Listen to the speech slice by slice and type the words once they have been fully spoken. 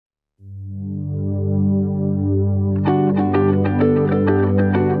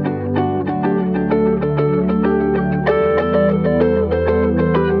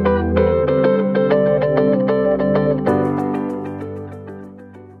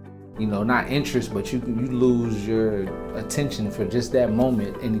you know, not interest, but you lose your attention for just that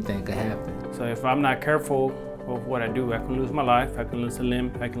moment. Anything could happen. So if I'm not careful of what I do, I can lose my life, I can lose a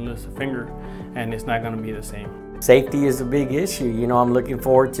limb, I can lose a finger, and it's not going to be the same. Safety is a big issue. You know, I'm looking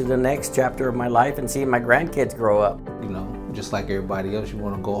forward to the next chapter of my life and seeing my grandkids grow up. You know, just like everybody else, you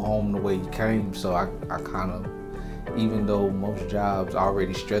want to go home the way you came. So I kind of, even though most jobs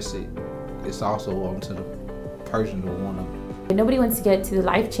already stress it, it's also on to the person who want to. Nobody wants to get to the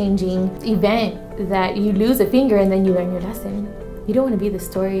life-changing event that you lose a finger and then you learn your lesson. You don't want to be the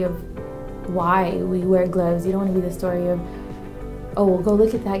story of why we wear gloves. You don't want to be the story of, oh, well, go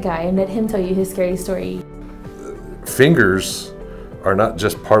look at that guy and let him tell you his scary story. Fingers are not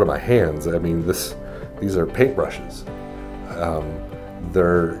just part of my hands. I mean, these are paintbrushes.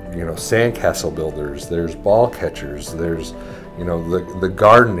 They're, you know, sandcastle builders. There's ball catchers. There's, you know, the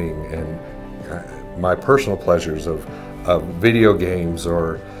gardening and my personal pleasures of video games,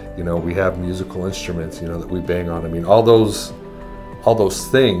 or, you know, we have musical instruments, you know, that we bang on. I mean, all those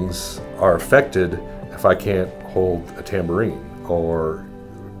things are affected if I can't hold a tambourine or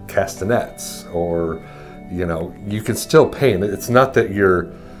castanets, or, you know, you can still paint. It's not that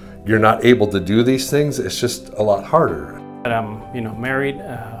you're not able to do these things, it's just a lot harder. I'm, you know, married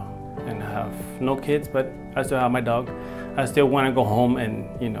and have no kids, but I still have my dog. I still want to go home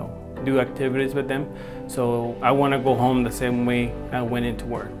and, you know, do activities with them. So I want to go home the same way I went into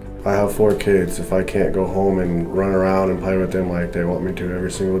work. I have 4 kids. If I can't go home and run around and play with them like they want me to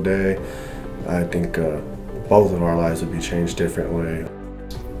every single day, I think both of our lives would be changed differently.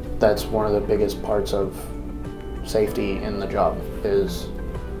 That's one of the biggest parts of safety in the job, is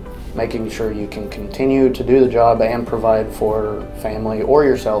making sure you can continue to do the job and provide for family or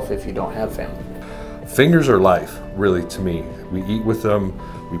yourself if you don't have family. Fingers are life, really, to me. We eat with them,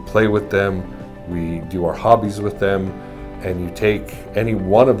 we play with them, we do our hobbies with them, and you take any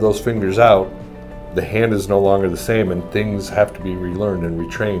one of those fingers out, the hand is no longer the same, and things have to be relearned and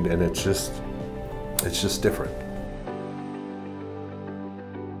retrained, and it's just different.